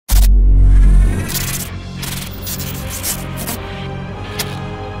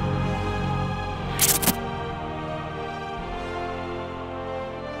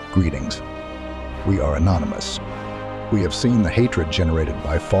Greetings. We are anonymous. We have seen the hatred generated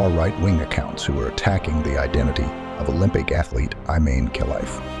by far right-wing accounts who are attacking the identity of Olympic athlete Imane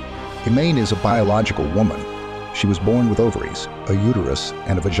Khelif. Imane is a biological woman. She was born with ovaries, a uterus,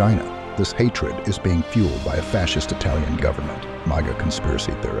 and a vagina. This hatred is being fueled by a fascist Italian government, MAGA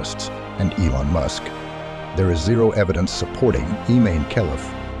conspiracy theorists, and Elon Musk. There is zero evidence supporting Imane Khelif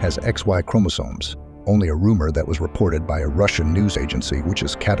has XY chromosomes, only a rumor that was reported by a Russian news agency which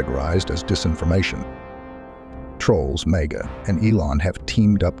is categorized as disinformation. Trolls, MAGA, and Elon have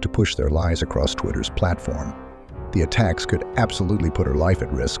teamed up to push their lies across Twitter's platform. The attacks could absolutely put her life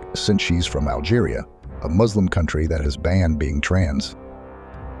at risk since she's from Algeria, a Muslim country that has banned being trans.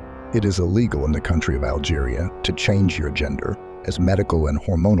 It is illegal in the country of Algeria to change your gender, as medical and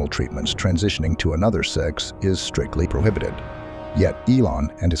hormonal treatments transitioning to another sex is strictly prohibited. Yet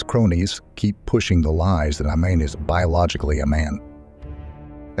Elon and his cronies keep pushing the lies that Imane is biologically a man.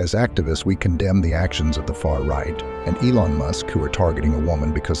 As activists, we condemn the actions of the far right and Elon Musk, who are targeting a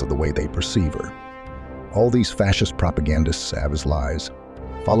woman because of the way they perceive her. All these fascist propagandists have as lies,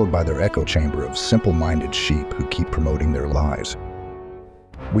 followed by their echo chamber of simple-minded sheep who keep promoting their lies.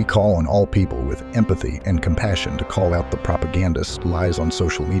 We call on all people with empathy and compassion to call out the propagandist lies on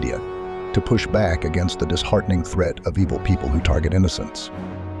social media, to push back against the disheartening threat of evil people who target innocents.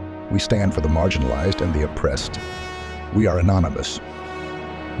 We stand for the marginalized and the oppressed. We are anonymous.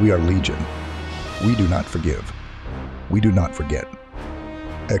 We are legion. We do not forgive. We do not forget.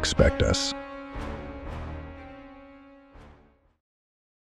 Expect us.